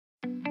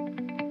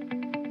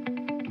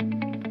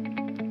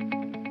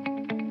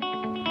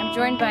I'm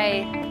joined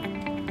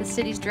by the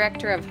city's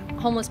Director of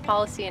Homeless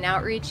Policy and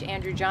Outreach,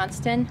 Andrew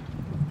Johnston,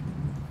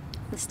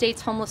 the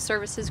state's Homeless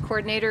Services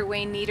Coordinator,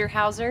 Wayne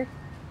Niederhauser,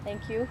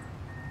 thank you,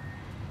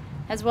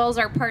 as well as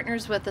our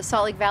partners with the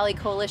Salt Lake Valley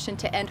Coalition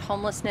to End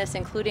Homelessness,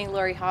 including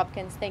Lori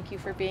Hopkins. Thank you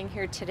for being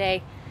here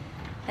today.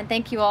 And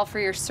thank you all for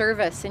your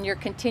service and your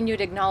continued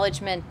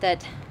acknowledgement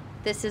that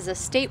this is a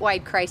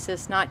statewide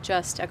crisis, not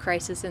just a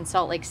crisis in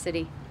Salt Lake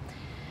City.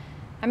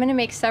 I'm going to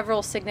make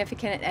several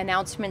significant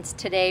announcements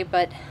today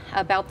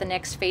about the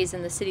next phase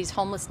in the city's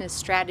homelessness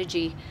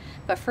strategy.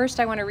 But first,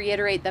 I want to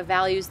reiterate the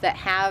values that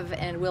have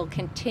and will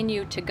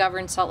continue to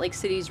govern Salt Lake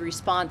City's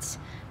response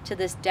to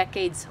this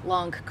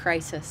decades-long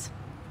crisis.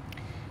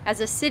 As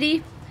a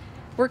city,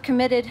 we're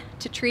committed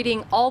to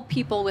treating all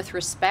people with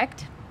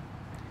respect,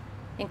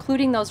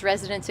 including those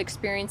residents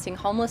experiencing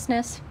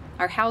homelessness,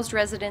 our housed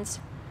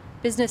residents,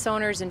 business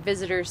owners, and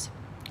visitors.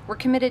 We're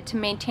committed to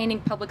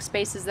maintaining public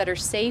spaces that are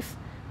safe,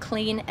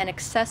 clean, and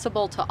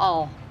accessible to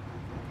all,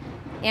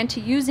 and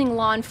to using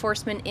law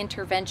enforcement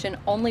intervention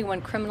only when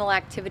criminal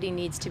activity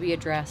needs to be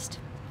addressed.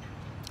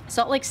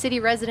 Salt Lake City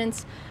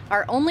residents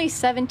are only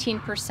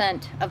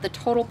 17% of the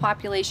total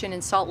population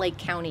in Salt Lake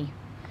County,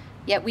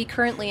 yet we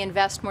currently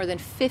invest more than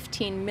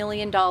 $15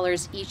 million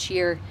each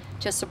year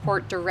to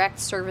support direct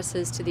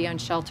services to the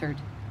unsheltered.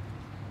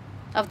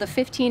 Of the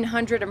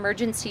 1,500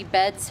 emergency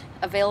beds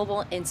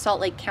available in Salt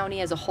Lake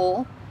County as a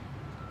whole,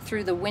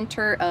 through the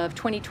winter of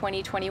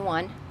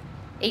 2020-21,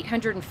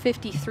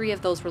 853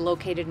 of those were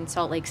located in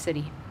Salt Lake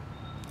City.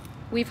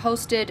 We've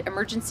hosted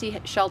emergency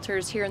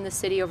shelters here in the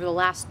city over the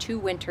last 2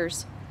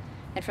 winters,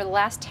 and for the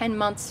last 10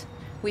 months,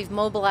 we've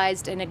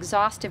mobilized an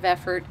exhaustive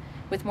effort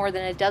with more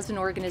than a dozen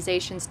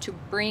organizations to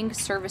bring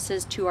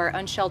services to our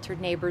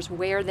unsheltered neighbors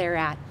where they're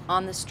at,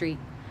 on the street,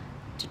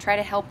 to try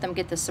to help them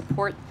get the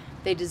support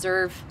they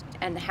deserve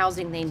and the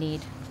housing they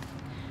need.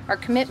 Our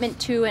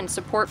commitment to and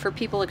support for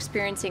people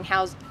experiencing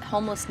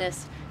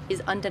homelessness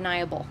is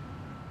undeniable.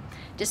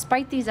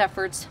 Despite these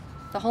efforts,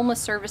 the homeless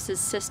services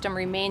system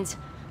remains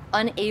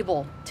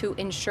unable to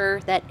ensure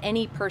that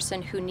any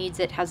person who needs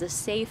it has a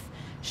safe,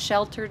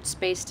 sheltered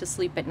space to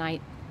sleep at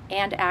night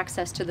and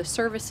access to the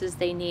services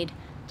they need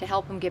to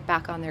help them get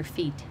back on their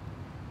feet.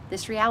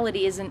 This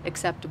reality isn't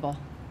acceptable.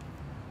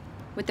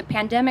 With the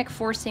pandemic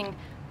forcing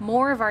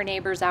more of our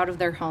neighbors out of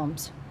their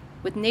homes,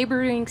 with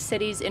neighboring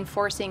cities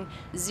enforcing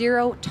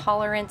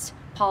zero-tolerance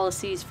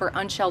policies for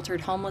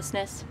unsheltered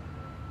homelessness,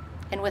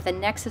 and with a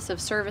nexus of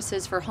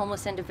services for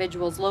homeless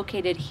individuals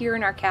located here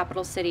in our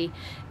capital city,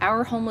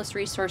 our homeless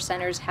resource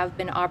centers have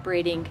been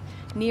operating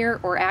near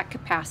or at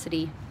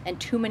capacity, and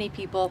too many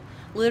people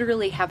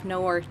literally have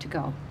nowhere to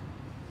go.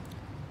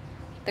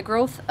 The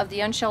growth of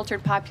the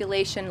unsheltered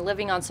population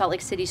living on Salt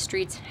Lake City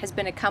streets has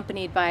been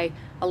accompanied by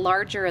a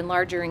larger and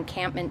larger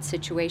encampment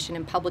situation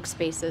in public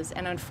spaces,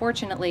 and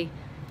unfortunately,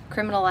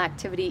 criminal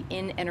activity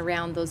in and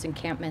around those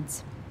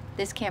encampments.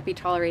 This can't be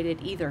tolerated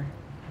either.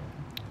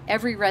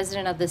 Every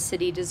resident of this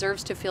city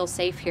deserves to feel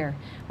safe here,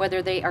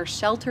 whether they are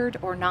sheltered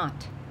or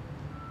not.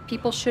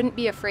 People shouldn't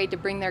be afraid to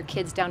bring their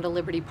kids down to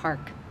Liberty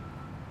Park,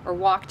 or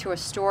walk to a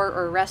store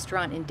or a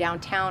restaurant in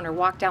downtown, or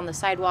walk down the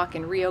sidewalk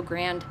in Rio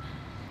Grande,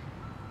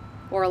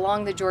 or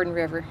along the Jordan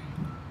River.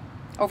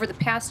 Over the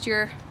past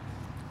year,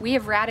 we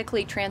have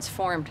radically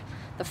transformed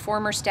the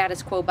former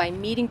status quo by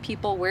meeting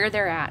people where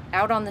they're at,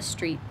 out on the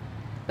street,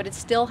 but it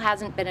still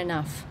hasn't been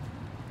enough.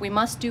 We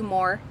must do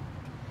more,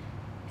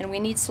 and we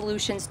need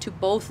solutions to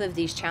both of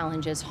these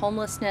challenges,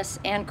 homelessness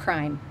and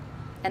crime,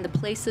 and the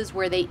places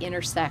where they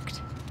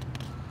intersect.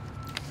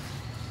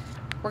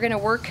 We're going to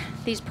work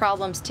these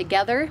problems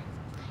together,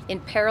 in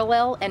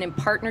parallel and in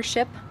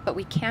partnership, but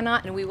we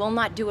cannot and we will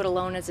not do it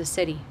alone as a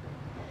city.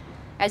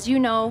 As you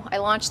know, I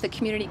launched the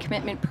Community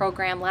Commitment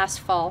Program last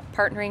fall,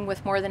 partnering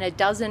with more than a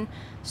dozen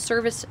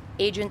service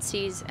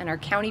agencies and our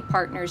county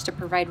partners to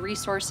provide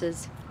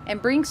resources and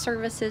bring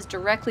services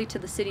directly to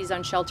the city's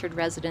unsheltered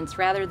residents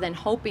rather than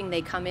hoping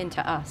they come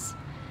into us.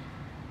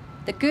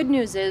 The good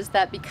news is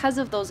that because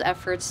of those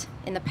efforts,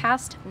 in the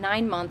past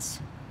 9 months,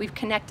 we've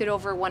connected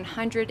over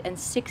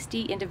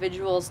 160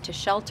 individuals to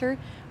shelter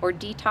or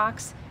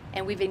detox,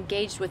 and we've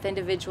engaged with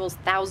individuals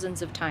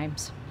thousands of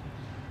times.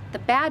 The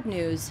bad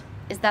news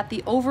is that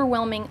the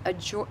overwhelming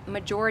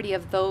majority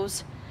of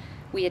those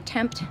we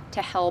attempt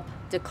to help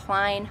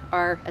decline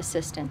our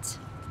assistance.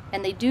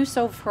 And they do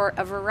so for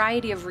a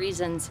variety of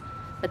reasons,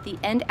 but the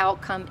end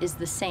outcome is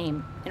the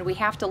same, and we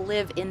have to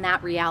live in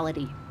that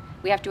reality.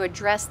 We have to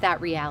address that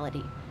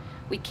reality.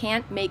 We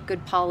can't make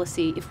good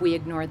policy if we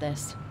ignore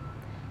this.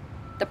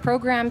 The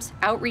program's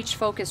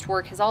outreach-focused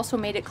work has also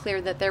made it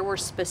clear that there were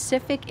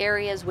specific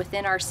areas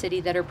within our city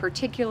that are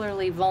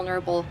particularly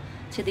vulnerable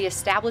to the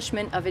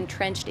establishment of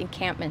entrenched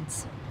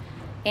encampments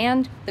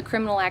and the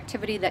criminal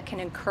activity that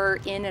can occur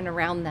in and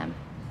around them.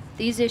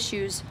 These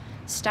issues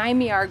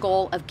stymie our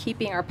goal of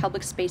keeping our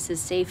public spaces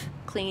safe,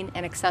 clean,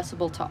 and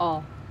accessible to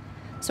all.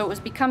 So it was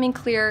becoming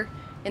clear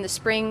in the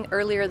spring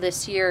earlier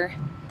this year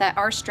that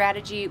our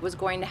strategy was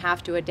going to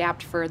have to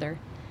adapt further.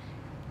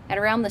 At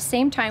around the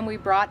same time, we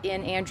brought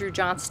in Andrew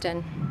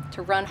Johnston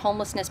to run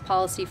homelessness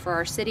policy for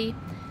our city.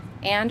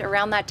 And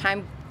around that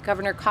time,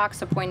 Governor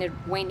Cox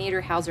appointed Wayne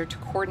Niederhauser to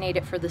coordinate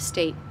it for the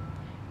state.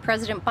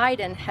 President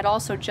Biden had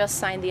also just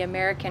signed the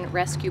American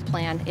Rescue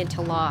Plan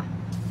into law.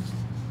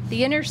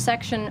 The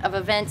intersection of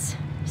events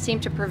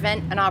seemed to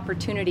prevent an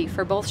opportunity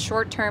for both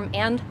short-term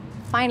and,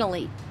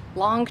 finally,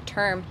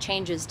 long-term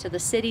changes to the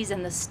city's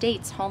and the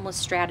state's homeless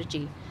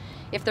strategy.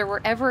 If there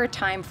were ever a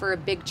time for a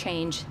big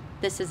change,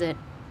 this is it.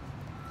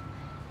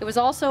 It was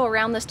also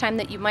around this time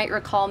that you might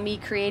recall me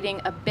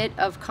creating a bit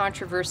of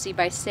controversy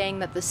by saying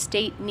that the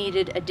state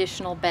needed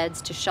additional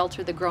beds to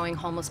shelter the growing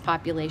homeless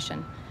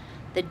population.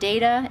 The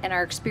data and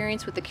our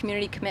experience with the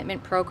Community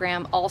Commitment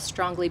Program all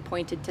strongly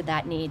pointed to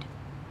that need.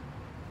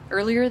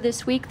 Earlier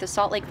this week, the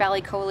Salt Lake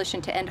Valley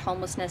Coalition to End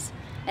Homelessness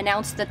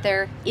announced that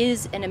there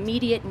is an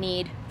immediate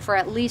need for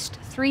at least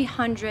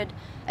 300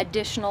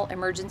 additional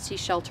emergency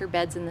shelter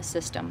beds in the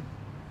system.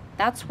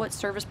 That's what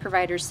service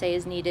providers say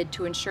is needed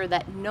to ensure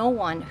that no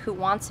one who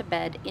wants a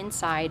bed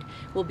inside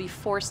will be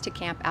forced to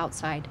camp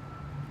outside.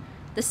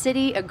 The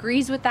city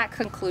agrees with that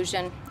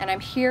conclusion, and I'm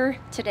here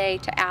today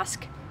to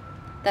ask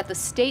that the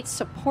state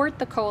support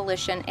the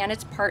coalition and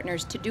its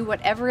partners to do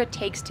whatever it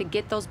takes to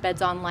get those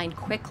beds online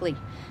quickly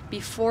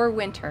before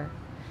winter,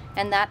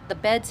 and that the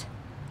beds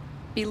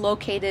be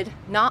located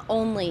not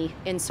only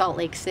in Salt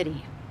Lake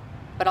City,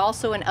 but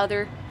also in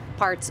other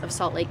parts of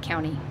Salt Lake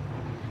County.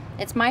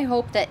 It's my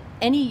hope that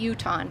any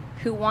Utahn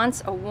who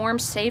wants a warm,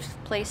 safe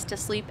place to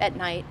sleep at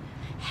night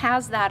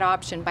has that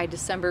option by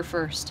December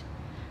 1st.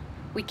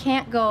 We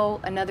can't go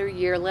another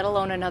year, let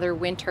alone another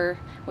winter,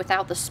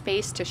 without the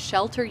space to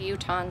shelter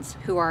Utahns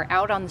who are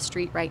out on the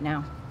street right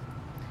now.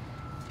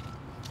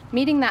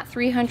 Meeting that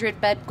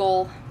 300-bed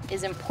goal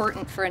is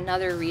important for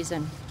another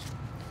reason.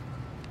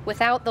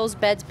 Without those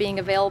beds being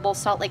available,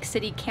 Salt Lake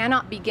City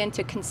cannot begin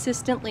to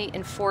consistently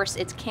enforce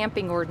its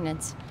camping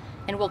ordinance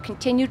and will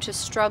continue to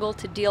struggle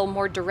to deal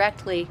more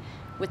directly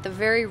with the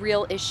very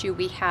real issue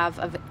we have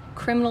of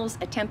criminals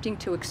attempting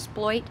to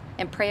exploit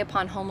and prey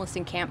upon homeless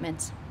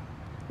encampments.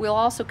 We'll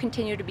also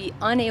continue to be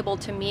unable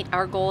to meet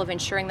our goal of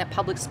ensuring that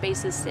public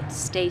spaces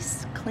stay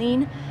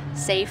clean,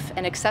 safe,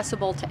 and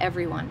accessible to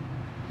everyone.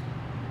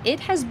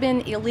 It has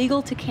been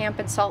illegal to camp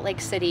in Salt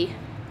Lake City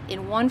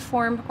in one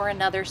form or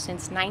another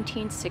since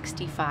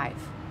 1965.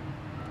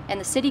 And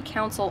the City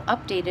Council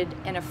updated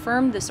and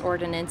affirmed this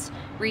ordinance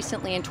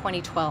recently in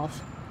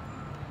 2012.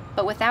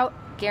 But without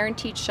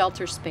guaranteed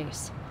shelter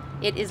space,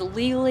 it is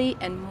legally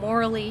and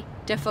morally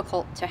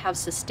difficult to have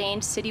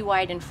sustained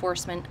citywide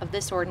enforcement of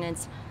this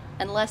ordinance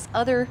unless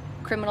other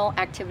criminal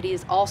activity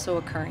is also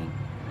occurring.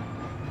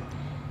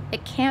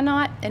 It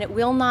cannot and it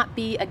will not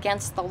be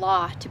against the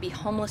law to be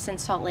homeless in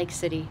Salt Lake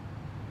City.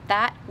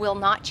 That will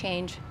not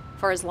change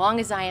for as long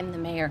as I am the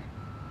mayor.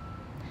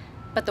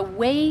 But the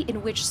way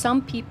in which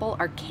some people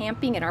are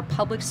camping in our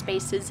public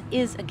spaces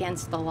is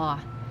against the law,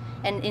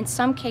 and in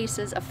some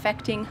cases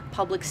affecting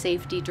public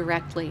safety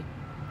directly.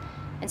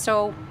 And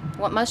so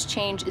what must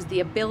change is the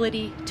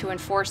ability to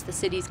enforce the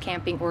city's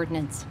camping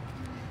ordinance.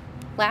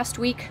 Last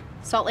week,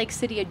 Salt Lake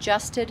City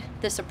adjusted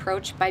this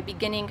approach by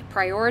beginning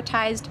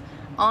prioritized,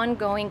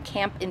 ongoing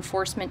camp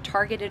enforcement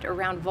targeted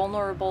around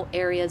vulnerable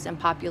areas and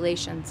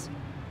populations.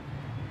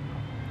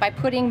 By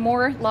putting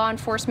more law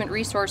enforcement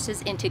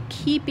resources into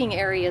keeping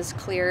areas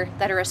clear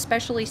that are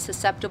especially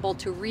susceptible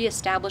to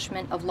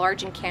reestablishment of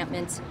large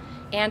encampments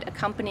and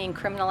accompanying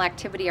criminal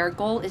activity, our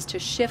goal is to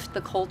shift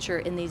the culture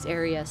in these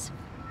areas.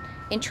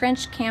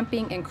 Entrenched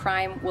camping and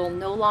crime will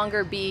no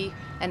longer be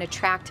an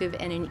attractive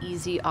and an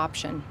easy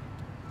option.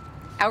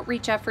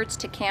 Outreach efforts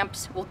to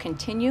camps will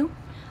continue.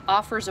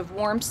 Offers of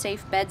warm,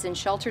 safe beds and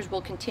shelters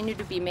will continue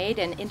to be made,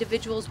 and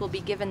individuals will be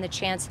given the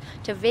chance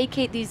to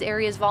vacate these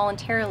areas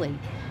voluntarily,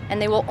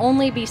 and they will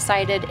only be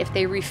cited if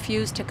they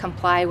refuse to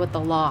comply with the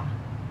law.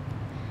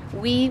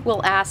 We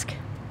will ask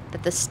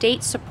that the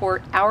state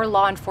support our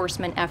law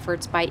enforcement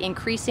efforts by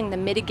increasing the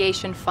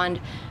mitigation fund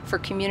for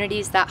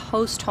communities that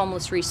host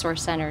homeless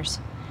resource centers.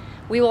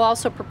 We will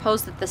also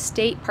propose that the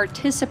state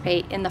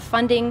participate in the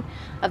funding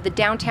of the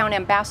Downtown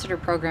Ambassador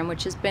Program,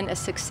 which has been a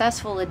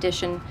successful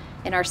addition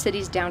in our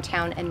city's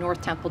downtown and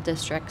North Temple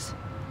districts.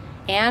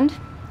 And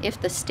if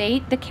the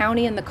state, the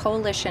county, and the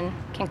coalition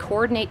can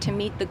coordinate to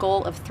meet the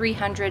goal of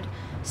 300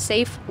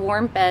 safe,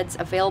 warm beds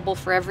available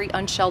for every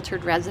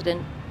unsheltered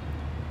resident,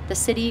 the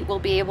city will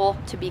be able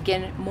to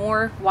begin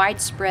more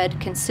widespread,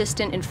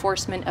 consistent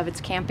enforcement of its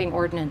camping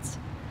ordinance.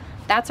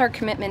 That's our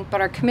commitment,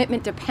 but our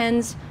commitment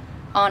depends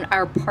on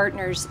our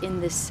partners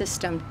in this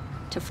system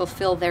to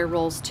fulfill their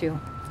roles too.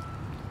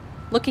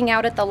 Looking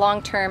out at the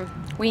long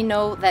term, we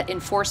know that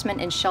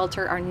enforcement and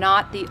shelter are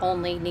not the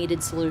only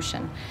needed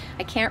solution.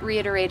 I can't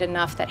reiterate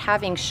enough that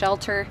having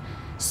shelter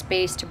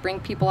space to bring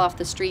people off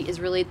the street is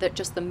really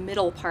just the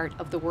middle part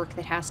of the work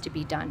that has to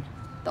be done.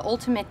 The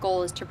ultimate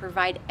goal is to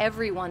provide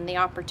everyone the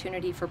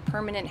opportunity for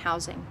permanent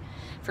housing,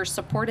 for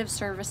supportive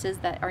services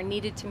that are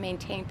needed to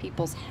maintain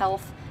people's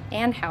health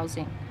and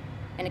housing,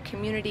 and a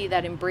community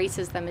that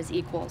embraces them as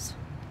equals.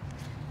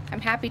 I'm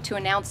happy to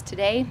announce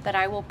today that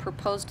I will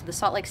propose to the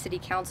Salt Lake City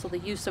Council the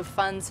use of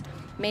funds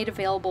made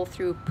available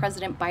through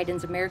President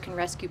Biden's American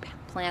Rescue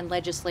Plan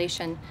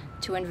legislation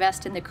to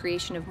invest in the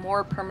creation of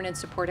more permanent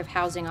supportive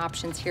housing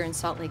options here in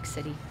Salt Lake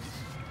City.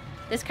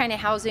 This kind of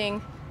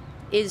housing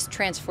is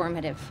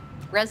transformative.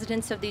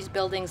 Residents of these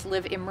buildings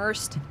live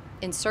immersed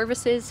in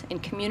services, in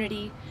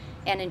community,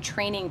 and in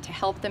training to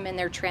help them in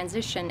their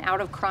transition out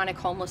of chronic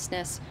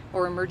homelessness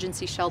or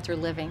emergency shelter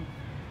living.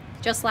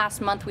 Just last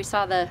month, we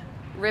saw the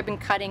ribbon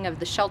cutting of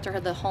the Shelter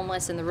of the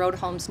Homeless and the Road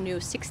Home's new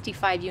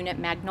 65-unit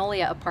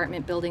Magnolia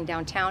apartment building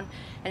downtown.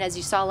 And as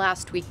you saw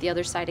last week, the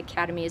Other Side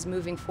Academy is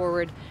moving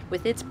forward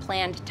with its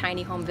planned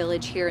tiny home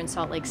village here in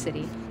Salt Lake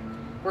City.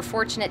 We're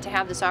fortunate to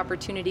have this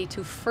opportunity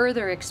to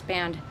further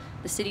expand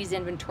the city's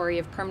inventory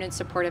of permanent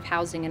supportive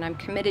housing, and I'm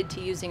committed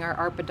to using our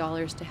ARPA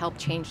dollars to help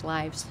change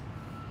lives.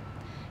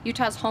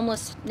 Utah's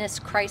homelessness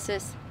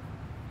crisis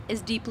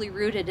is deeply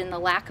rooted in the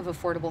lack of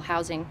affordable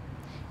housing,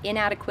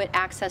 inadequate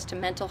access to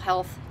mental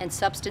health and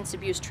substance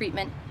abuse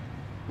treatment,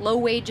 low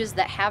wages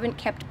that haven't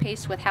kept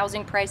pace with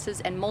housing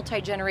prices, and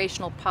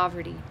multi-generational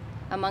poverty,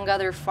 among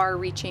other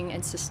far-reaching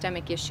and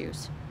systemic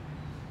issues.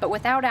 But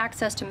without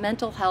access to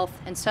mental health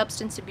and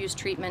substance abuse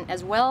treatment,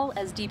 as well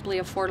as deeply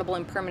affordable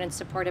and permanent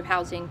supportive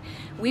housing,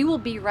 we will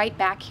be right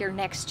back here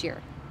next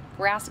year.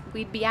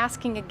 We'd be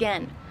asking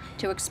again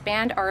to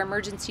expand our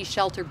emergency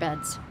shelter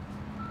beds.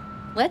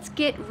 Let's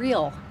get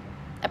real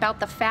about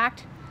the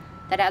fact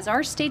that as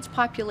our state's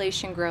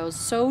population grows,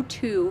 so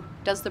too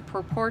does the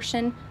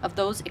proportion of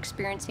those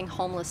experiencing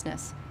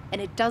homelessness,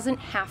 and it doesn't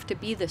have to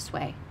be this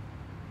way.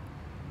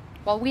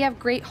 While we have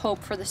great hope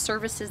for the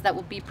services that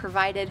will be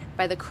provided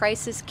by the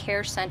Crisis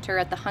Care Center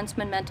at the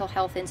Huntsman Mental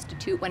Health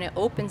Institute when it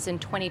opens in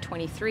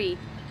 2023,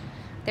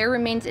 there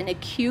remains an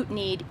acute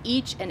need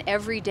each and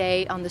every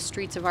day on the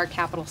streets of our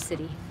capital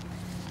city.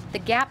 The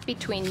gap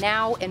between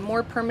now and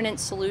more permanent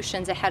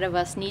solutions ahead of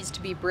us needs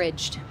to be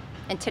bridged.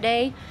 And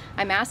today,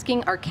 I'm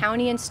asking our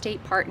county and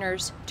state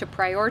partners to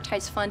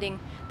prioritize funding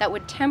that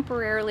would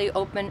temporarily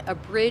open a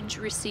bridge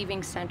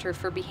receiving center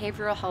for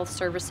behavioral health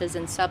services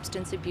and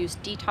substance abuse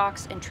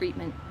detox and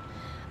treatment.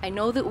 I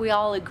know that we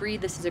all agree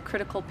this is a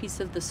critical piece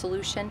of the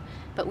solution,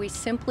 but we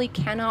simply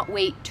cannot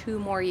wait 2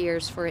 more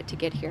years for it to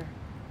get here.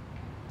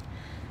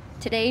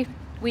 Today,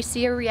 we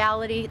see a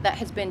reality that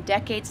has been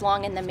decades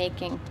long in the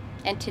making,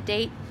 and to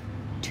date,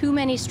 too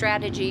many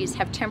strategies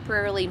have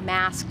temporarily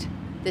masked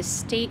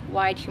this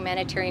statewide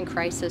humanitarian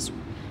crisis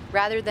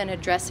rather than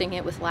addressing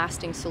it with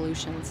lasting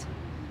solutions.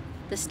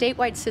 The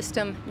statewide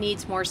system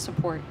needs more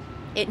support.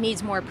 It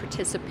needs more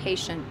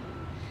participation.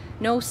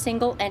 No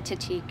single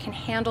entity can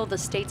handle the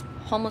state's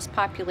homeless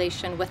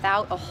population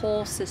without a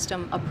whole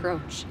system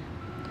approach.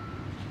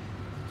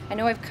 I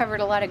know I've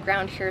covered a lot of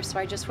ground here, so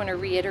I just want to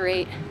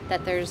reiterate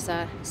that there's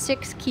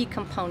 6 key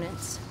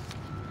components.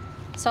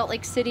 Salt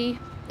Lake City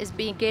is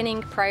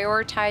beginning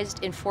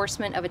prioritized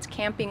enforcement of its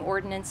camping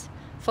ordinance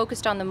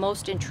focused on the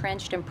most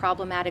entrenched and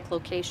problematic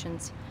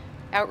locations.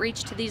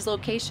 Outreach to these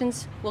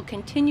locations will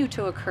continue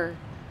to occur.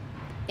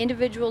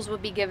 Individuals will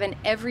be given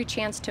every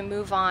chance to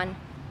move on,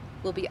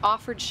 will be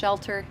offered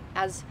shelter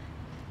as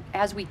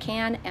we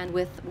can, and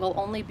will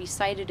only be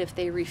cited if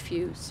they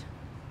refuse.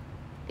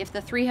 If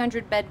the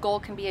 300-bed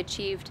goal can be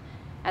achieved,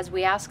 as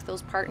we ask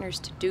those partners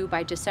to do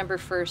by December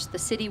 1st, the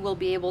city will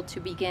be able to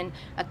begin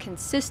a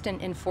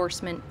consistent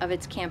enforcement of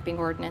its camping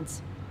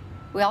ordinance.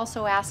 We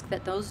also ask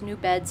that those new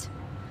beds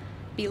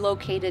be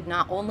located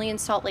not only in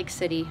Salt Lake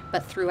City,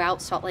 but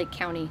throughout Salt Lake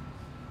County.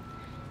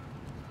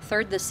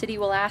 Third, the city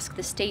will ask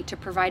the state to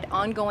provide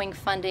ongoing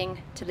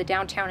funding to the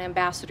downtown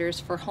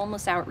ambassadors for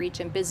homeless outreach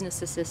and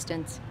business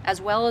assistance,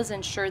 as well as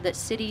ensure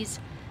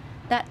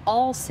that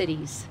all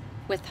cities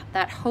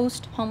that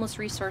host homeless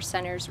resource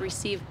centers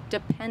receive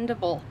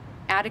dependable,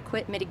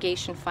 adequate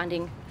mitigation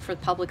funding for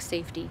public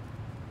safety.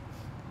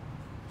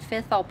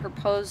 Fifth, I'll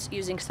propose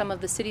using some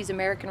of the city's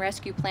American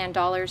Rescue Plan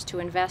dollars to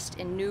invest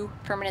in new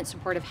permanent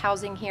supportive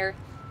housing here.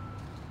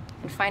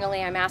 And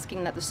finally, I'm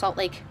asking that the Salt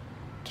Lake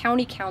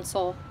County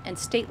Council and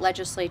state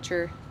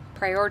legislature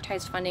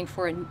prioritize funding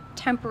for a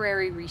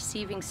temporary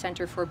receiving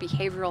center for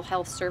behavioral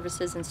health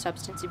services and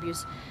substance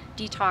abuse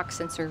detox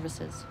and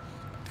services.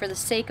 For the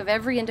sake of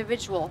every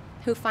individual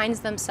who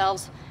finds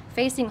themselves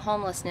facing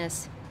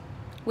homelessness,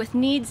 with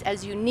needs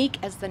as unique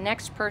as the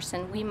next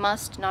person, we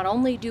must not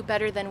only do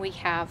better than we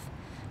have,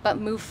 but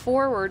move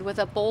forward with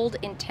a bold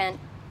intent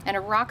and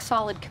a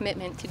rock-solid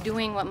commitment to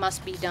doing what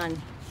must be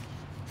done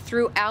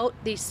throughout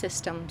these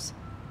systems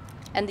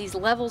and these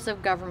levels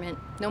of government,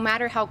 no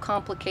matter how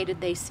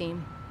complicated they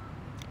seem.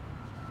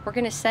 We're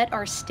going to set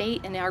our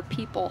state and our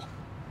people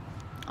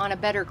on a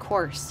better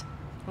course,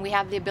 and we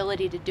have the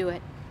ability to do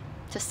it,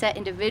 to set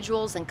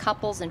individuals and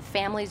couples and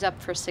families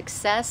up for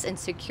success and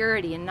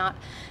security and not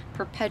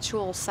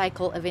perpetual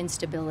cycle of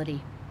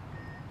instability.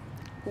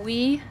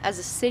 We, as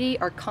a city,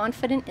 are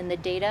confident in the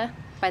data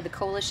by the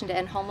Coalition to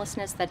End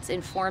Homelessness that's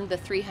informed the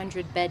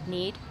 300-bed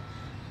need,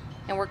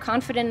 and we're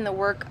confident in the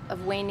work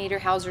of Wayne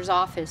Niederhauser's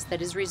office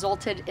that has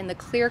resulted in the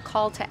clear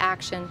call to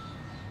action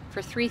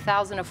for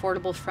 3,000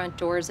 affordable front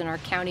doors in our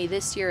county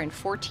this year and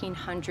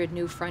 1,400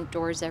 new front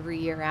doors every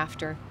year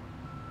after.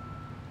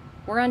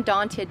 We're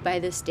undaunted by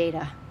this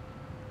data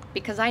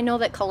because I know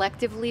that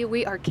collectively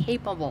we are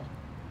capable.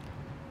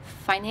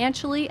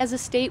 Financially, as a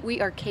state, we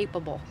are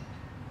capable.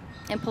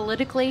 And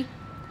politically,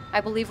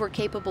 I believe we're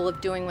capable of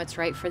doing what's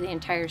right for the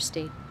entire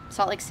state.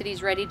 Salt Lake City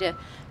is ready to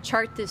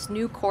chart this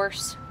new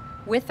course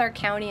with our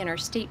county and our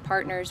state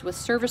partners, with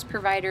service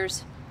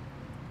providers,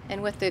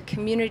 and with the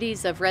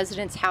communities of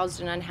residents housed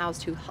and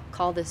unhoused who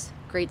call this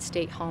great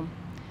state home.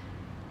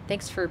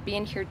 Thanks for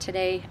being here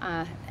today,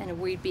 and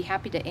we'd be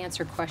happy to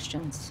answer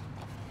questions.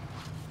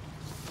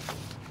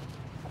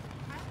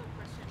 I have a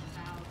question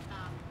about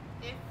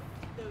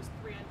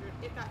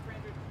if that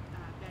 300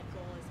 bed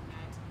goal is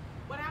met,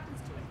 what happens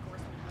to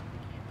enforcement of the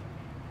camping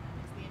ban?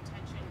 Is the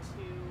intention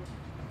to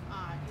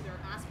either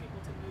ask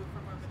people to move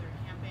from wherever they're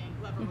camping,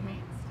 whoever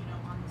remains,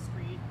 on the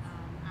street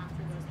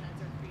after those beds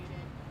are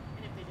created,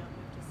 and if they don't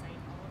move to site,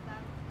 all of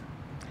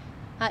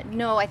them?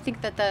 No, I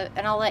think that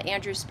and I'll let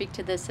Andrew speak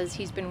to this as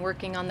he's been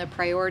working on the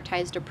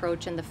prioritized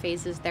approach and the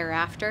phases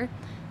thereafter.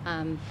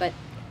 But,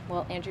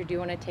 well, Andrew, do you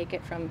want to take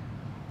it from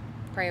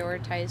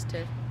prioritized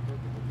to?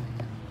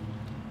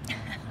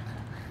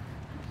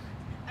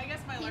 I guess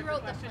my larger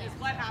question is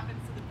what happens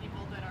to the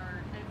people that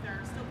if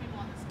there are still people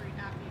on the street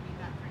after you meet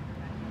that 300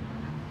 bed goal,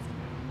 what happens to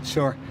them?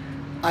 Sure.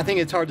 I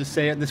think it's hard to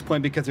say at this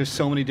point because there's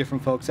so many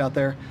different folks out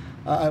there.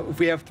 If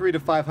we have 300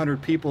 to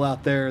 500 people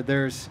out there,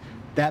 there's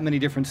that many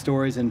different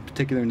stories and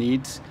particular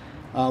needs.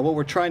 What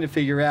we're trying to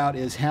figure out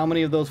is how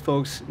many of those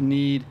folks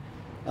need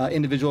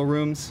individual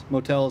rooms,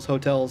 motels,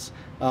 hotels.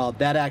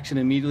 That action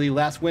immediately.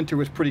 Last winter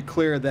was pretty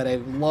clear that a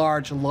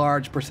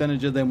large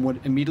percentage of them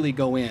would immediately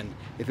go in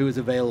if it was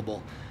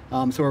available.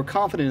 So we're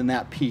confident in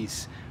that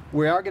piece.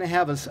 We are going to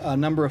have a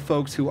number of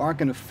folks who aren't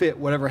going to fit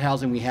whatever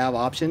housing we have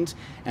options,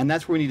 and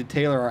that's where we need to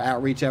tailor our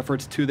outreach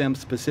efforts to them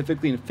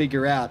specifically and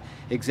figure out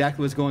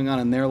exactly what's going on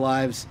in their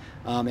lives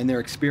and their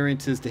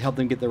experiences to help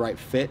them get the right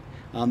fit.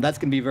 That's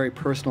going to be very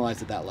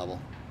personalized at that level.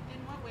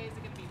 In what way is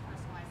it going to be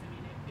personalized? I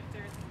mean, if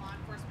there's law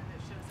enforcement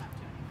that shows up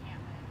to an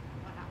encampment,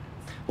 what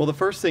happens? Well, the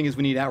first thing is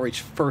we need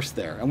outreach first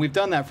there, and we've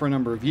done that for a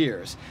number of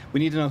years. We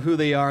need to know who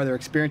they are, their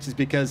experiences,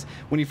 because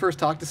when you first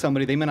talk to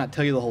somebody, they may not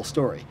tell you the whole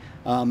story.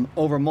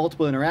 Over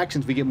multiple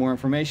interactions, we get more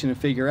information and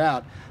figure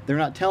out they're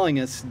not telling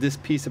us this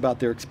piece about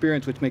their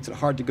experience, which makes it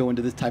hard to go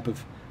into this type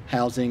of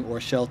housing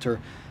or shelter,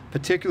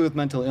 particularly with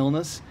mental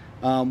illness.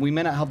 We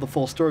may not have the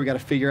full story. We've got to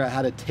figure out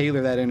how to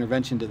tailor that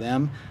intervention to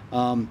them.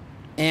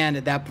 And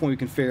at that point, we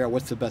can figure out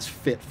what's the best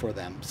fit for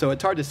them. So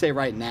it's hard to say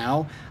right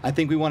now. I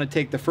think we want to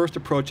take the first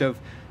approach of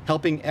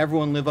helping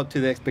everyone live up to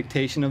the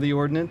expectation of the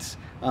ordinance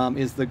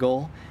is the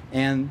goal.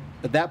 And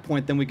at that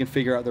point, then we can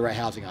figure out the right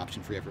housing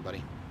option for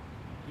everybody.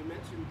 You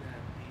mentioned that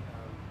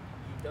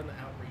you've done the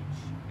outreach,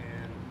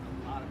 and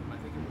a lot of them, I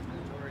think it was the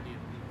majority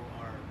of people,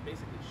 are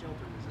basically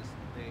shelter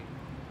resistant.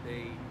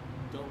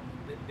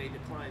 They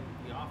decline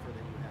the offer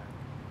that you have.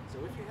 So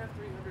if you have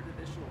 300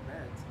 additional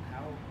beds,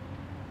 how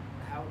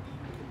do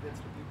you convince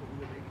the people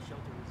who are maybe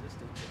shelter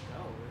resistant to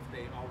go if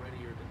they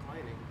already are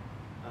declining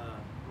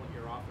what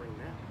you're offering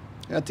now?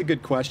 That's a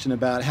good question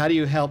about how do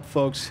you help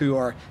folks who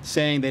are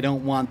saying they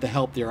don't want the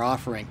help they're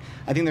offering.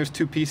 I think there's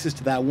two pieces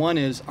to that. One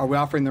is, are we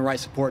offering the right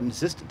support and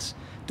assistance?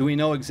 Do we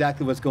know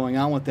exactly what's going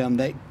on with them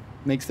that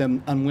makes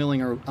them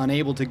unwilling or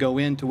unable to go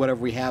into whatever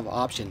we have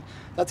option?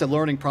 That's a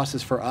learning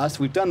process for us.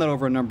 We've done that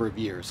over a number of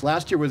years.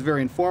 Last year was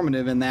very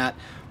informative in that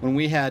when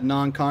we had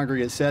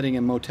non-congregate setting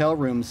and motel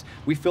rooms,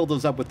 we filled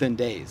those up within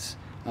days.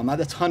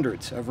 That's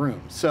hundreds of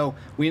rooms. So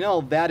we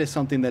know that is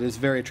something that is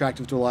very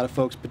attractive to a lot of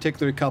folks,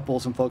 particularly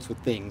couples and folks with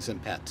things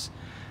and pets.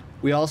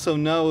 We also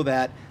know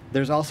that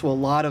there's also a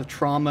lot of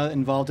trauma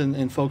involved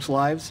in folks'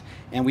 lives,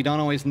 and we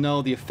don't always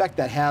know the effect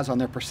that has on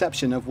their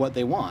perception of what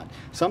they want.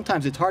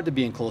 Sometimes it's hard to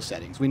be in closed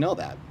settings. We know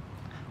that.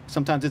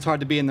 Sometimes it's hard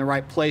to be in the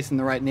right place in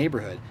the right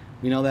neighborhood.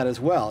 We know that as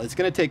well. It's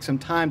going to take some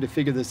time to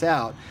figure this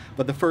out,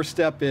 but the first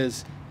step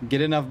is get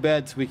enough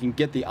beds so we can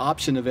get the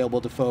option available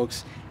to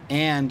folks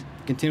and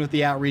continue with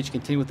the outreach,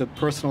 continue with the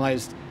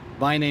personalized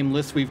by name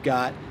list we've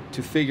got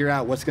to figure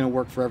out what's going to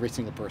work for every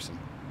single person.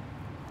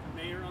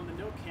 Mayor, on the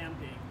no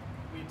camping,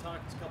 we had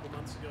talked a couple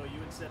months ago, you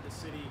had said the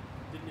city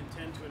didn't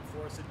intend to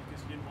enforce it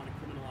because you didn't want to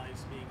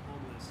criminalize being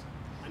homeless.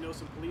 I know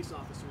some police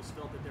officers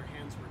felt that their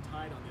hands were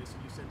tied on this, and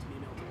you sent an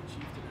email to the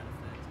chief to that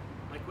effect.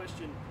 My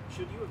question,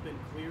 should you have been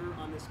clear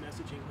on this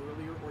messaging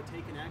earlier or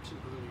taken action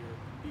earlier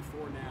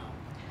before now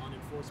on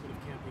enforcement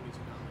of camping as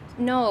you outlined?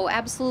 No,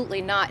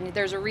 absolutely not. And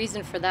there's a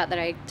reason for that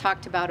I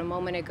talked about a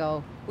moment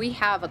ago. We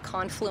have a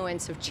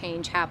confluence of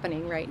change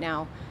happening right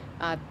now,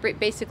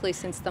 basically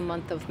since the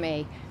month of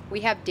May. We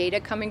have data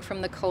coming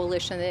from the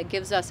coalition that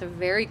gives us a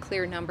very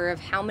clear number of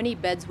how many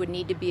beds would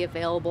need to be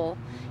available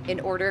in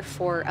order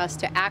for us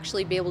to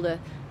actually be able to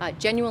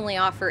genuinely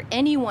offer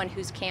anyone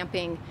who's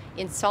camping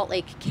in Salt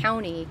Lake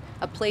County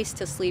a place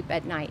to sleep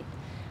at night.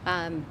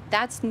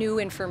 That's new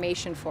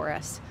information for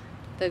us.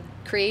 the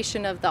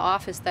creation of the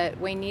office that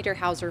Wayne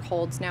Niederhauser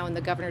holds now in the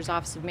Governor's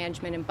Office of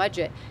Management and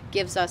Budget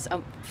gives us a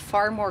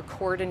far more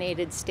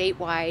coordinated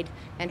statewide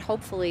and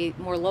hopefully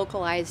more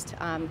localized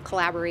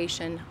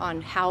collaboration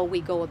on how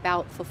we go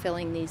about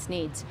fulfilling these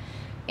needs.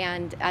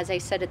 And as I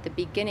said at the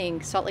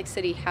beginning, Salt Lake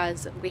City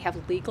we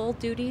have legal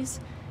duties,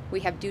 we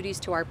have duties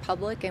to our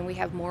public, and we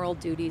have moral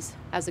duties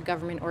as a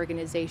government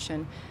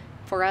organization.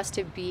 For us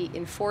to be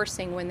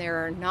enforcing when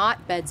there are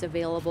not beds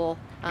available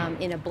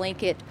in a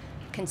blanket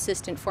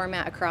consistent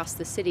format across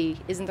the city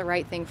isn't the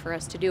right thing for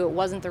us to do. It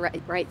wasn't the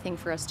right thing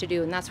for us to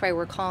do, and that's why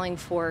we're calling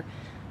for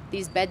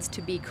these beds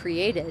to be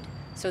created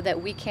so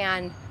that we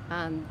can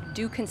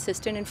do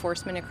consistent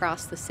enforcement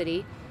across the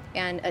city.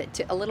 And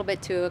a little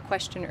bit to a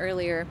question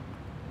earlier,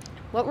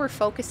 what we're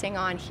focusing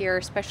on here,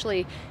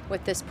 especially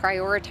with this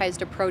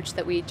prioritized approach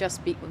that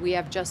we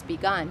have just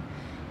begun,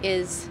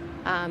 is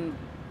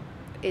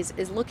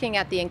looking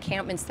at the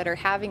encampments that are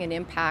having an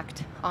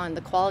impact on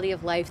the quality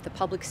of life, the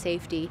public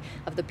safety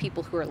of the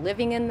people who are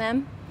living in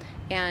them,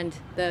 and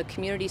the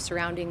community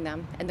surrounding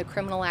them, and the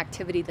criminal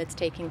activity that's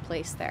taking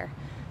place there.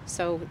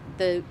 So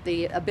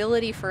the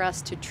ability for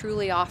us to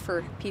truly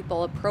offer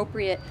people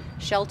appropriate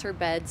shelter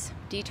beds,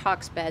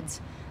 detox beds,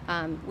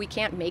 we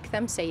can't make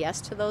them say yes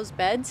to those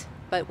beds,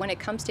 but when it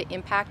comes to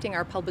impacting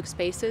our public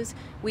spaces,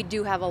 we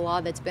do have a law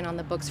that's been on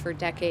the books for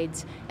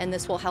decades, and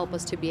this will help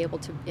us to be able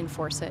to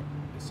enforce it.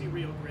 I see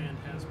Rio Grande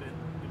has been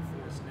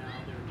enforced now.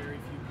 There are very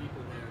few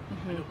people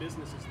there. I know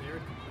businesses there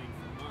have complained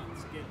for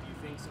months. Again, do you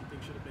think something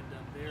should have been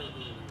done there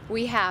earlier?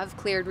 We have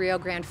cleared Rio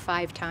Grande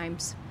 5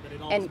 times.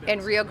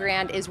 And Rio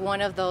Grande is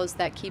one of those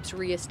that keeps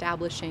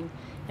reestablishing.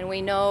 And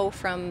we know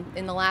from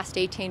in the last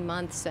 18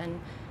 months and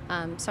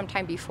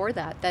sometime before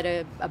that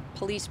a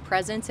police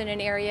presence in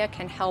an area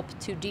can help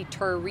to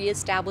deter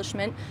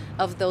reestablishment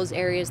of those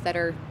areas that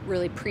are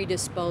really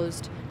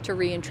predisposed to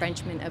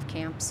re-entrenchment of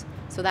camps.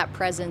 So that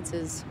presence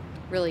is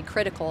really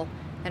critical,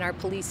 and our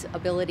police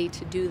ability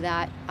to do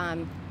that,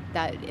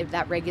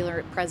 that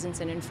regular presence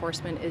and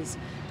enforcement is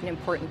an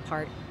important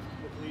part.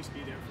 Will police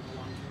be there for the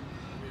long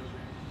term in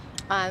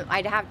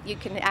Rio Grande? You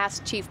can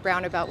ask Chief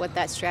Brown about what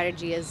that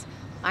strategy is.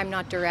 I'm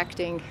not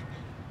directing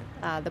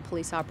the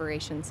police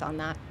operations on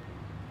that.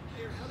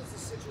 Mayor, how does the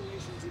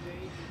situation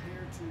today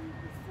compare to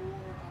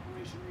before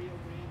Operation Rio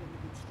Grande and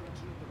the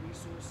construction of the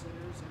resource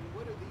centers? And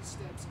what do these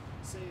steps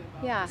say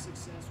about the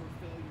success or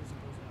failures of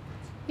those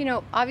efforts? You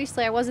know,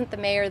 obviously I wasn't the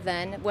mayor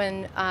then.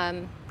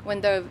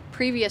 When the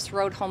previous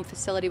road home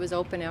facility was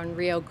open on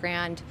Rio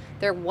Grande,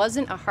 there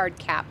wasn't a hard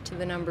cap to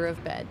the number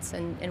of beds.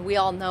 And we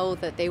all know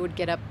that they would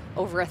get up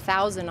over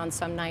 1,000 on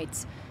some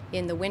nights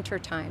in the winter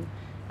time.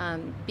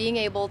 Being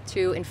able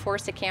to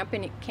enforce a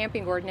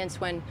camping ordinance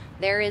when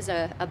there is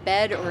a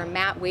bed or a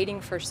mat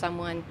waiting for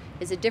someone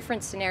is a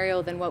different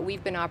scenario than what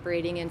we've been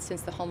operating in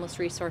since the Homeless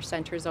Resource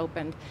Centers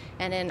opened.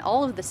 And in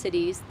all of the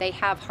cities, they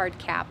have hard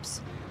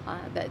caps.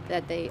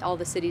 All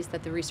the cities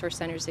that the resource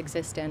centers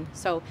exist in.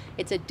 So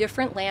it's a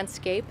different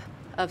landscape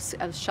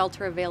of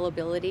shelter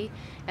availability,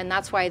 and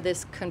that's why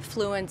this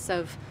confluence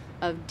of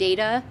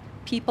data,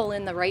 people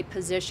in the right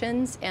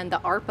positions, and the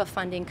ARPA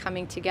funding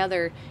coming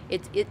together,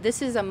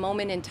 this is a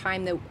moment in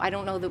time that I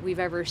don't know that we've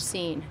ever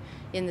seen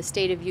in the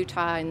state of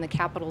Utah, in the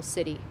capital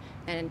city.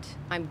 And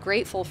I'm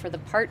grateful for the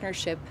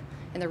partnership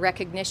and the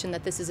recognition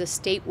that this is a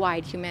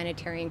statewide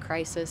humanitarian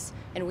crisis,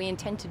 and we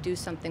intend to do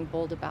something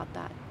bold about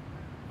that.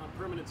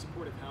 Permanent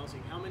supportive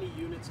housing, how many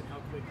units and how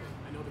quickly?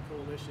 I know the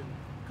coalition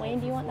Wayne,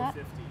 do you want that?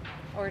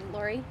 450. Or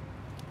Lori?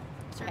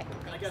 Sorry.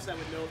 I guess I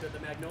would note that the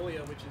Magnolia,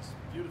 which is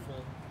beautiful,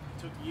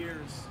 took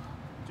years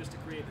just to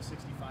create the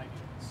 65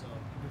 units. So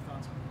your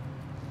thoughts on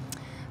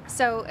that?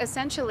 So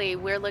essentially,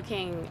 we're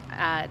looking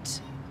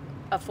at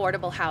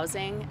affordable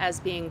housing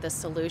as being the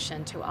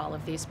solution to all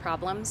of these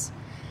problems.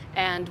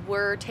 And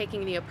we're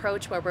taking the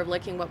approach where we're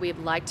looking what we'd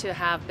like to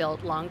have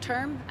built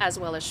long-term as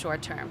well as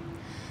short-term.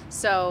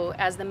 So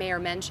as the mayor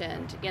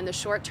mentioned, in the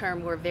short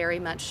term, we're very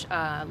much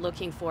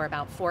looking for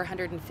about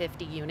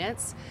 450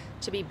 units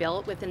to be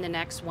built within the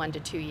next 1 to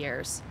 2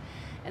 years.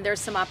 And there's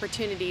some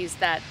opportunities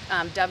that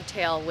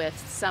dovetail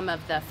with some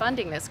of the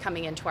funding that's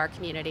coming into our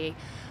community,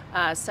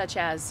 such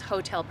as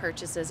hotel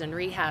purchases and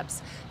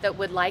rehabs, that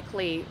would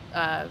likely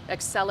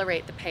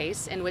accelerate the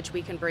pace in which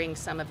we can bring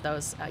some of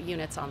those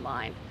units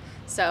online.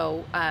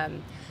 So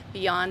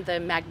beyond the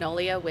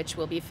Magnolia, which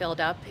will be filled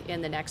up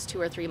in the next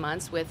 2 or 3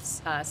 months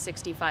with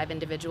 65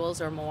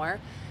 individuals or more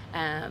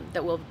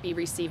that will be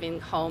receiving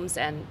homes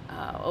and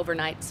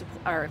overnight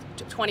or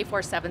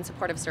 24/7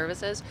 supportive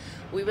services,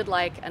 we would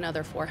like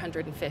another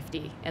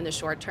 450 in the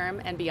short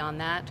term, and beyond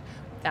that,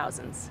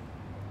 thousands.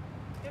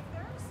 If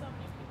there are so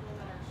many people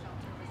that are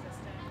shelter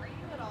resistant, are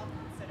you at all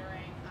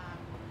considering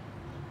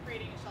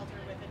creating a shelter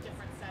with a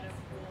different set of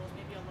rules,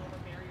 maybe a lower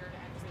barrier to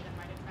entry that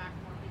might attract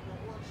more people,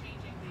 or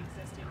changing the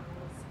existing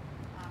rules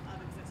of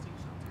existing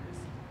shelters?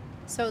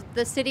 So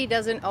the city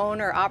doesn't own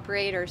or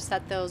operate or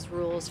set those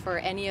rules for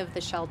any of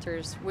the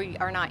shelters. We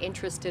are not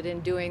interested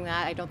in doing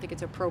that. I don't think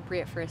it's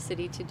appropriate for a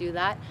city to do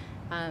that.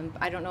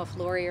 I don't know if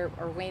Lori or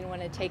Wayne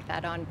want to take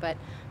that on, but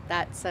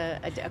that's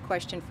a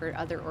question for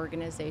other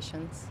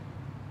organizations.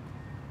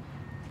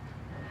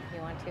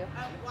 You want to?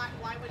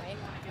 Why would you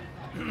want to get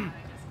involved in that?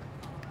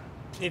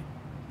 I guess.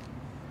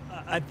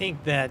 I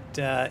think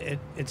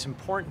that it's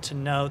important to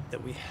note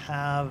that we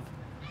have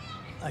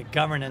a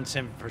governance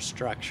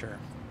infrastructure,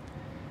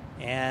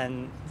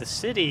 and the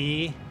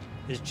city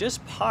is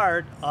just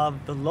part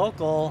of the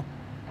local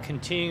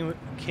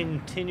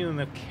continuum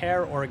of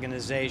care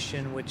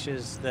organization, which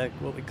is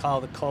what we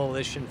call the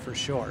coalition for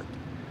short.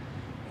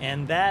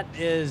 And that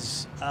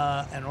is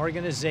an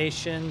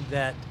organization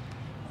that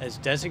is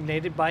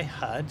designated by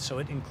HUD, so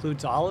it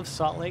includes all of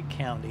Salt Lake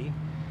County,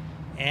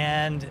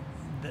 and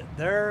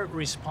they're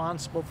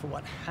responsible for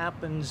what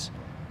happens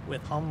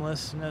with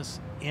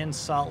homelessness in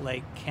Salt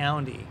Lake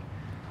County.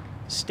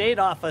 State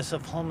Office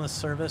of Homeless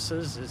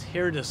Services is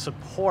here to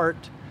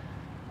support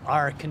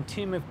our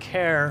continuum of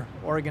care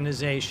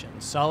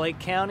organizations. Salt Lake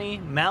County,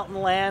 Mountain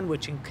Land,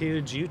 which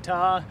includes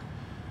Utah,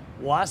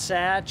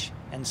 Wasatch,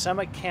 and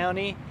Summit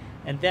County,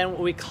 and then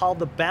what we call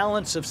the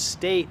Balance of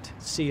State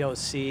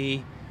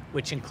COC,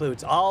 which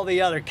includes all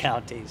the other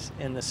counties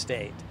in the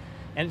state.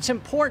 And it's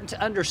important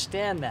to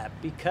understand that,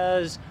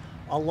 because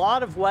a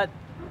lot of what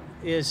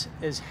is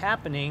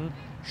happening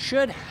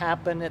should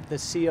happen at the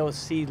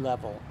COC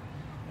level.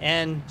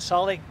 And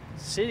Salt Lake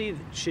City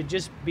should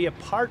just be a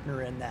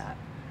partner in that.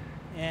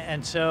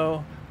 And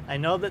so I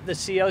know that the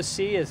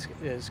COC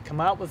has come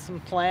out with some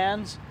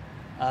plans.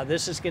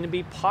 This is going to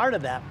be part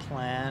of that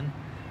plan.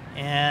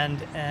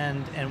 And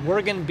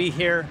we're going to be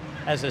here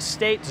as a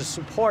state to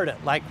support it,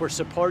 like we're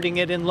supporting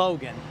it in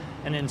Logan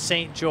and in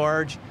St.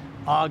 George,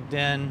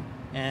 Ogden,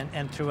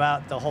 and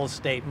throughout the whole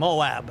state.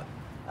 Moab,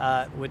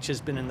 which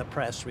has been in the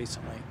press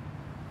recently.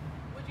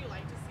 Would you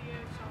like to see a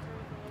shelter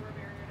with a lower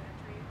barrier to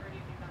entry, or do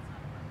you think that's not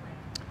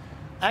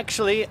appropriate?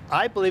 Actually,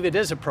 I believe it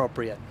is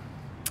appropriate.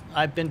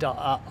 I've been to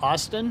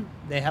Austin.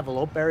 They have a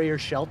low barrier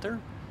shelter,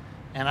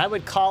 and I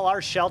would call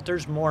our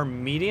shelters more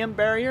medium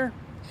barrier,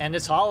 and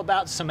it's all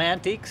about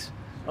semantics,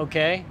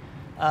 okay?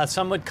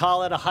 Some would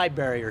call it a high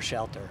barrier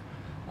shelter,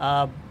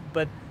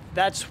 but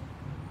that's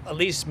at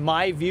least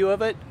my view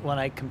of it when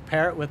I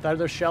compare it with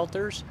other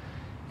shelters.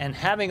 And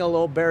having a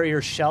low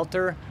barrier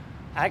shelter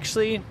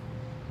actually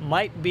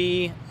might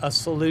be a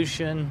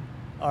solution,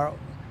 or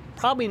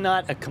probably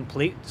not a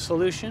complete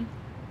solution,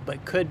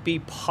 but could be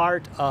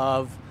part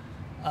of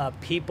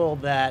people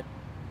that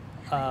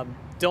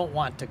don't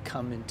want to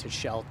come into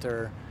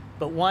shelter,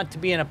 but want to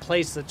be in a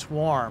place that's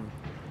warm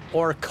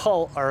or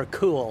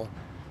cool,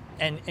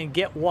 and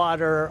get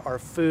water or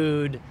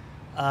food.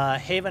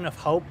 Haven of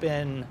Hope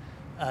in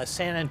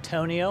San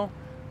Antonio,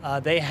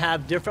 they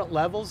have different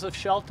levels of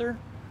shelter: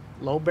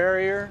 low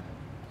barrier,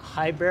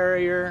 high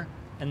barrier,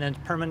 and then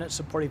permanent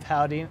supportive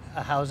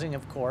housing,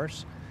 of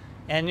course.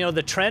 And you know,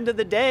 the trend of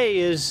the day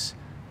is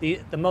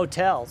the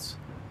motels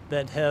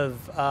that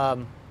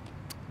have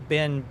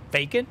been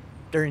vacant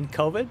during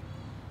COVID,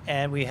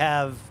 and we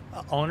have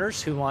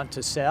owners who want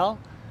to sell.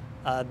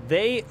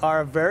 They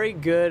are a very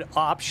good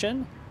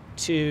option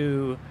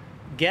to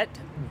get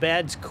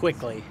beds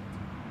quickly.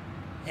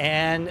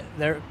 And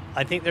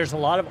I think there's a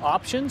lot of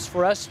options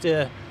for us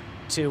to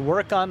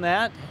work on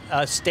that,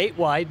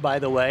 statewide, by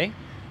the way,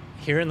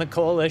 here in the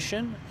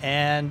coalition,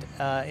 and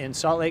in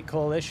Salt Lake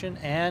Coalition,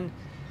 and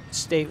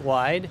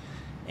statewide.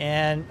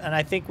 And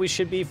I think we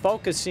should be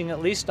focusing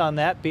at least on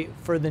that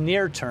for the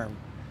near term.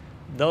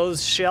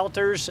 Those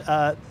shelters,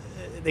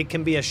 they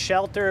can be a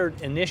shelter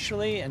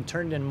initially and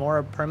turned in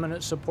more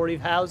permanent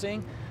supportive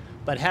housing,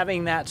 but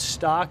having that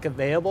stock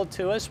available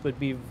to us would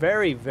be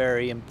very,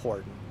 very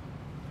important.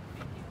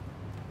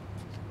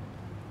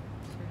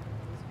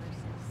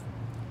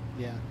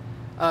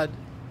 Yeah.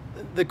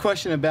 The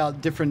question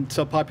about different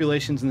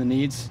subpopulations and the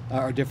needs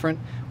are different.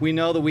 We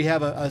know that we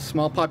have a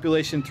small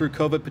population through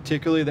COVID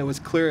particularly that was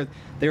clear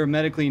they were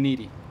medically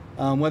needy.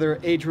 Whether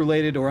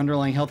age-related or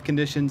underlying health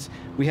conditions,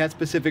 we had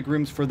specific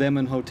rooms for them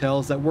in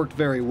hotels that worked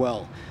very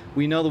well.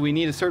 We know that we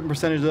need a certain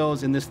percentage of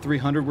those in this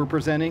 300 we're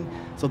presenting,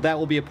 so that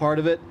will be a part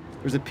of it.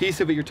 There's a piece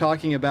of it you're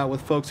talking about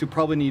with folks who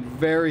probably need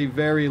very,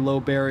 very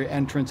low barrier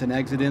entrance and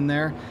exit in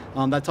there.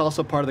 That's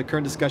also part of the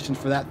current discussions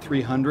for that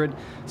 300.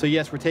 So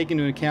yes, we're taking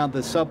into account the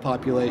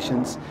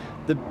subpopulations.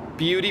 The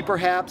beauty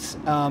perhaps,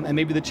 and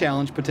maybe the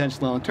challenge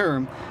potentially long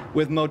term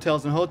with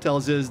motels and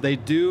hotels is they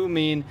do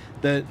mean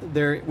that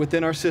they're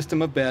within our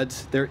system of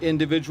beds. They're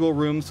individual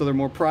rooms, so they're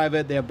more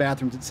private, they have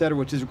bathrooms, et cetera,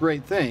 which is a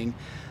great thing.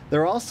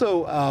 They're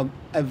also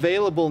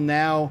available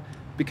now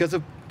because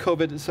of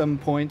COVID at some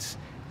points,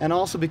 and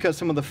also because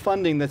some of the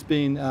funding that's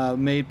being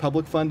made,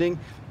 public funding,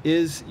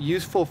 is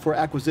useful for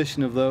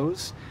acquisition of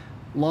those.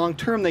 Long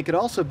term, they could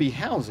also be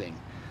housing.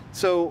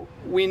 So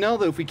we know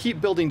that if we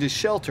keep building to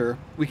shelter,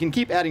 we can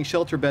keep adding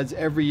shelter beds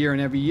every year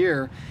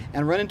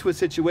and run into a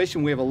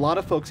situation where we have a lot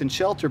of folks in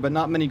shelter but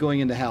not many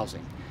going into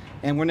housing.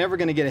 And we're never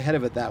going to get ahead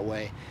of it that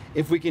way.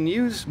 If we can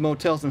use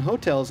motels and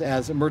hotels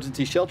as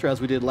emergency shelter as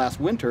we did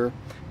last winter,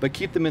 but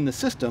keep them in the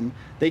system,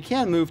 they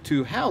can move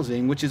to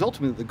housing, which is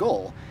ultimately the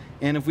goal.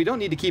 And if we don't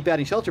need to keep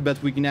adding shelter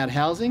beds, we can add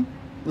housing,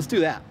 let's do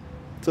that.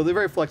 So they're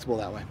very flexible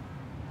that way.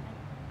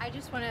 I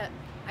just want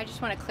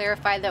to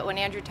clarify that when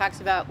Andrew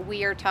talks about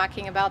we are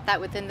talking about that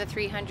within the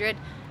 300,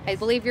 I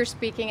believe you're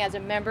speaking as a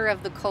member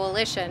of the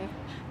coalition,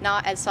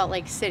 not as Salt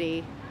Lake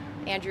City.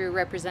 Andrew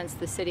represents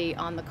the city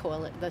on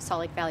the Salt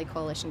Lake Valley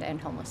Coalition to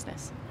End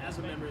Homelessness. As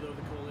a member, though, of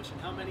the coalition,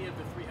 how many of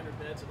the 300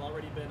 beds have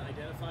already been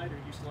identified, or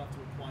you still have to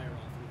acquire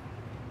all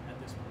 300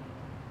 at this point?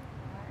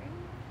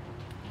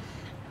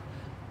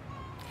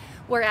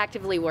 We're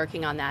actively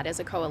working on that as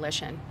a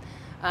coalition.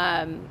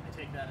 I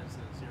take that as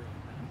a zero.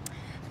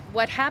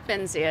 What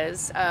happens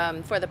is,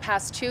 for the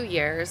past 2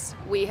 years,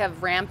 we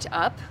have ramped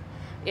up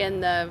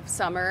in the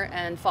summer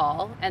and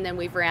fall, and then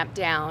we've ramped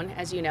down,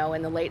 as you know,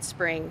 in the late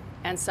spring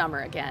and summer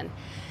again.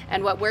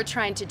 And what we're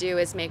trying to do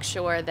is make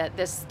sure that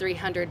this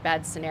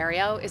 300-bed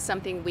scenario is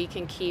something we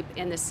can keep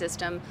in the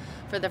system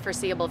for the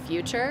foreseeable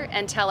future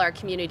until our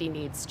community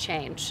needs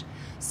change.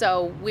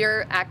 So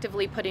we're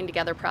actively putting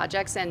together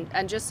projects, and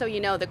just so you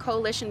know, the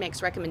coalition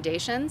makes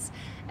recommendations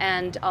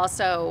and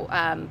also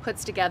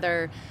puts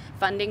together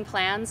funding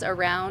plans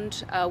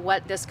around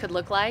what this could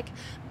look like.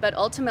 But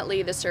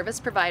ultimately, the service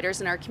providers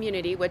in our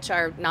community, which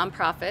are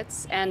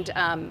nonprofits and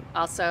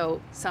also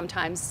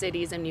sometimes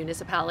cities and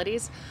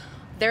municipalities,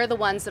 they're the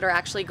ones that are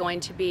actually going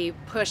to be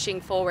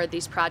pushing forward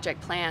these project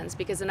plans,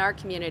 because in our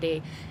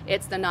community,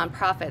 it's the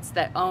nonprofits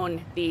that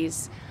own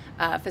these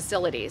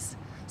facilities.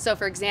 So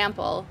for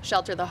example,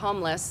 Shelter the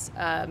Homeless,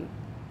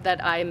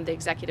 that I'm the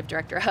executive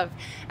director of,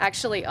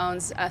 actually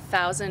owns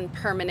 1,000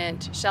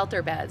 permanent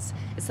shelter beds.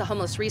 It's the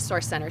Homeless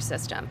Resource Center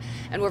system.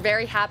 And we're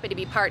very happy to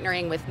be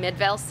partnering with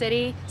Midvale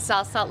City,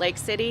 South Salt Lake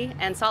City,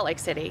 and Salt Lake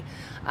City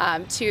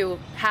to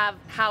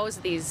house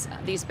these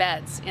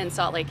beds in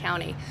Salt Lake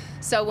County.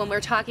 So when we're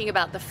talking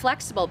about the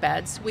flexible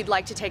beds, we'd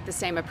like to take the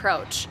same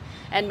approach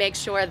and make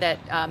sure that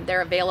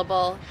they're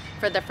available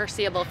for the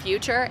foreseeable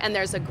future, and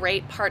there's a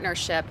great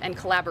partnership and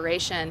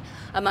collaboration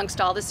amongst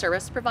all the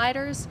service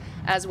providers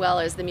as well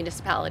as the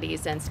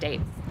municipalities and state.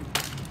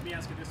 Let me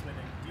ask it this way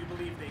then. Do you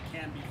believe they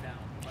can be found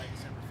by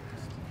December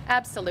 1st?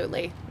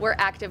 Absolutely. We're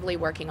actively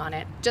working on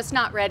it, just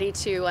not ready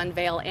to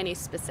unveil any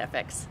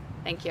specifics.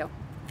 Thank you.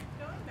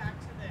 Going back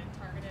to the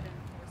targeted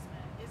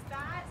enforcement, is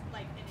that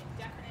like an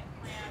indefinite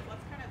plan?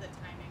 What's kind of the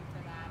timing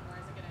for that, or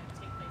is it going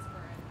to take place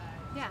for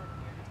a Yeah. short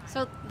period of time?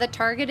 So the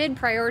targeted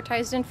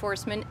prioritized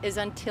enforcement is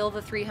until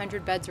the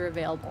 300 beds are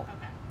available.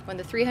 Okay. When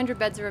the 300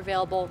 beds are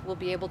available, we'll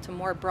be able to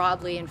more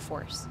broadly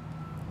enforce.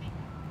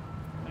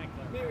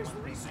 Mayor, is the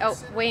resource Oh,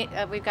 center- wait,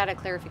 we've got a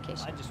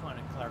clarification. I just want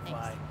to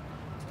clarify.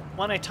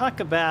 When I talk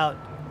about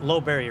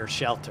low barrier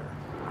shelter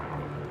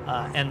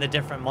and the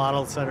different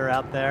models that are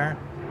out there,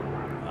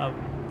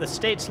 the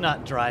state's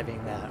not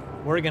driving that.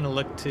 We're going to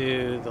look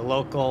to the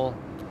local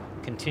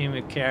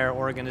continuum of care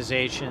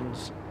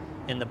organizations.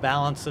 In the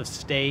balance of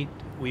state,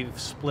 we've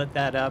split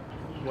that up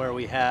where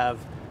we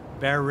have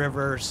Bear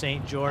River,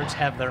 St. George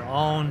have their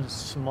own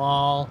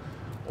small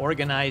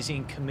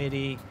organizing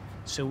committee.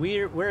 So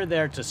we're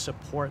there to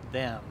support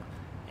them.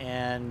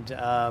 And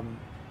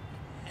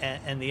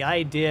the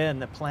idea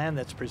and the plan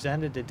that's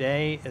presented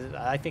today,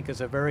 I think, is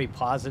a very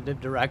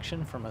positive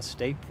direction from a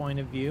state point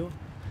of view.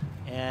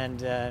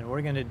 And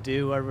we're going to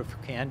do whatever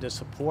we can to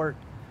support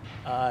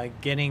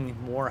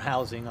getting more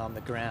housing on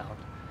the ground.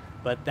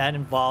 But that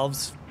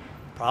involves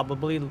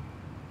probably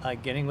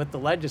getting with the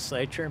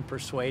legislature and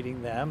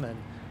persuading them.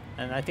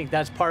 And I think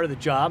that's part of the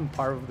job and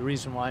part of the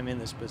reason why I'm in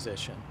this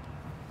position.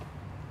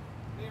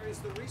 Mayor, is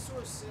the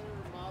resource center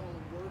model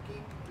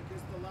working?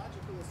 Because the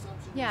logical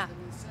assumption Yeah. is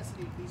the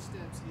necessity of these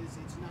steps is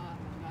it's not,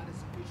 or not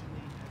as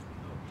efficiently as we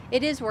hope.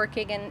 It is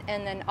working, and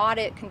an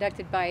audit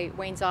conducted by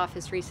Wayne's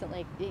office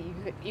recently,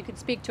 you could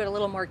speak to it a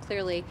little more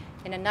clearly.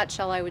 In a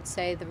nutshell, I would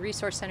say the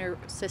resource center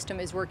system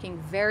is working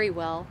very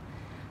well.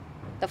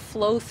 The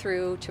flow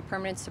through to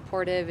permanent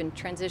supportive and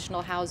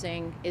transitional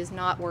housing is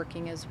not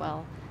working as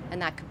well.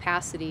 And that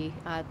capacity,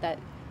 that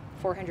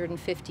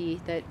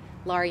 450 that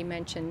Laurie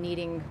mentioned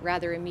needing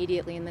rather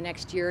immediately in the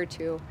next year or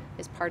two,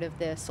 is part of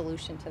the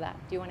solution to that.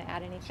 Do you want to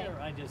add anything?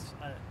 Sure,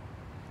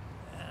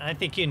 I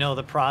think you know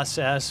the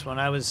process. When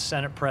I was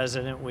Senate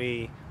President,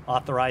 we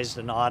authorized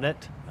an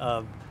audit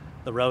of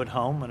the road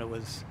home when it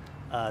was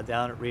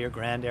down at Rio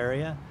Grande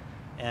area.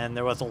 And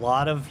there was a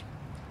lot of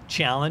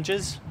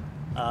challenges.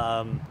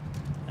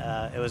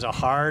 It was a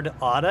hard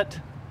audit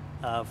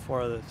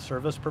for the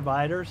service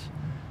providers.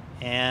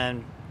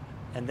 And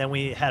then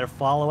we had a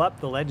follow-up.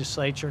 The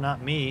legislature,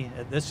 not me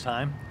at this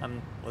time, I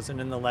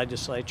wasn't in the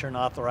legislature and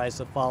authorized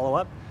the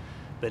follow-up,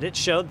 but it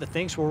showed that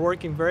things were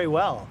working very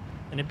well.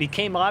 And it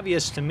became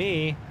obvious to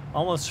me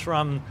almost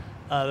from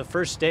the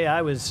first day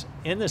I was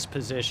in this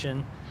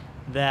position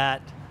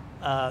that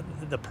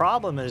the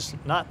problem is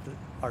not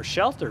our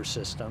shelter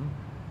system.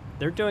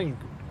 They're doing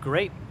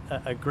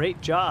a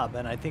great job,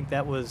 and I think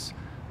that was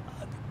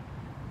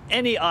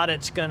any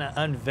audit's going to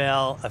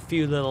unveil a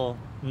few little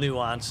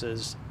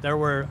nuances. There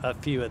were a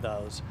few of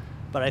those,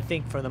 but I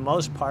think for the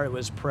most part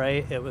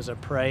it was a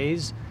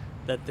praise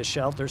that the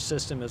shelter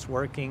system is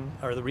working,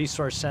 or the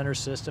resource center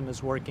system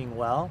is working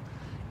well.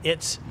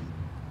 It's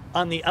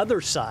on the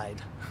other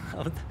side.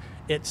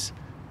 It's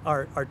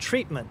our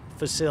treatment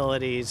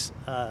facilities,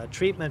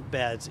 treatment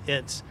beds,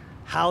 it's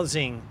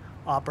housing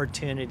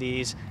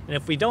opportunities. And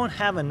if we don't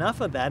have enough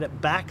of that,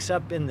 it backs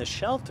up in the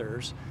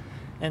shelters.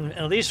 And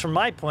at least from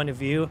my point of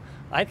view,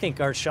 I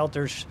think our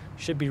shelters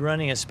should be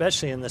running,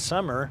 especially in the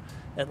summer,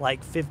 at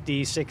like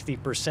 50,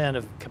 60%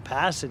 of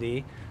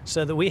capacity,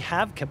 so that we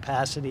have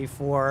capacity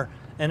for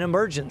an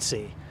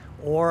emergency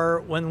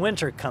or when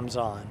winter comes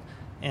on.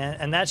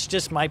 And that's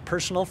just my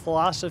personal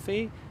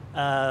philosophy,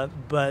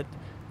 but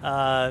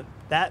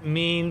that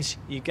means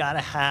you got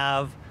to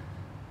have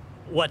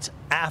what's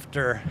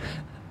after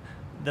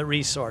the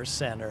resource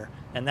center,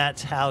 and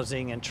that's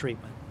housing and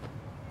treatment.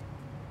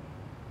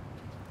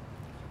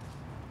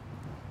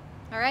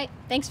 All right,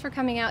 thanks for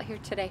coming out here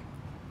today.